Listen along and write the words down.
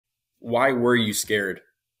why were you scared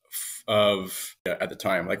of at the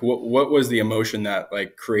time? Like what was the emotion that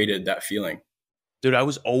like created that feeling? Dude, I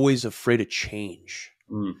was always afraid of change.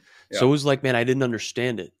 Mm, So yeah. it was like, man, I didn't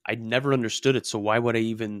understand it. I never understood it. So why would I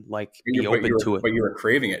even like be But open to it? you were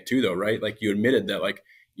craving it too though, right? Like you admitted that like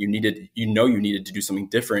you needed to do something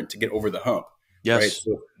different to get over the hump. Right. Yes.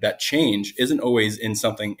 So that change isn't always in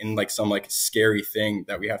something in like some like scary thing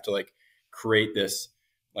that we have to like create this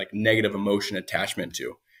like negative emotion attachment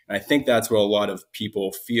to. And I think that's what a lot of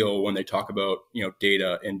people feel when they talk about,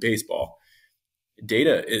 data in baseball.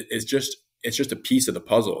 Data is just, it's just a piece of the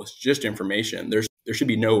puzzle. It's just information. There should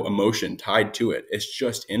be no emotion tied to it. It's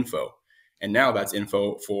just info. And now that's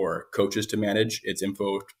info for coaches to manage. It's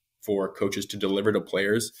info for coaches to deliver to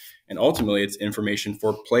players. And ultimately it's information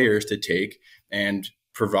for players to take and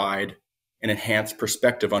provide an enhanced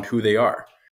perspective on who they are.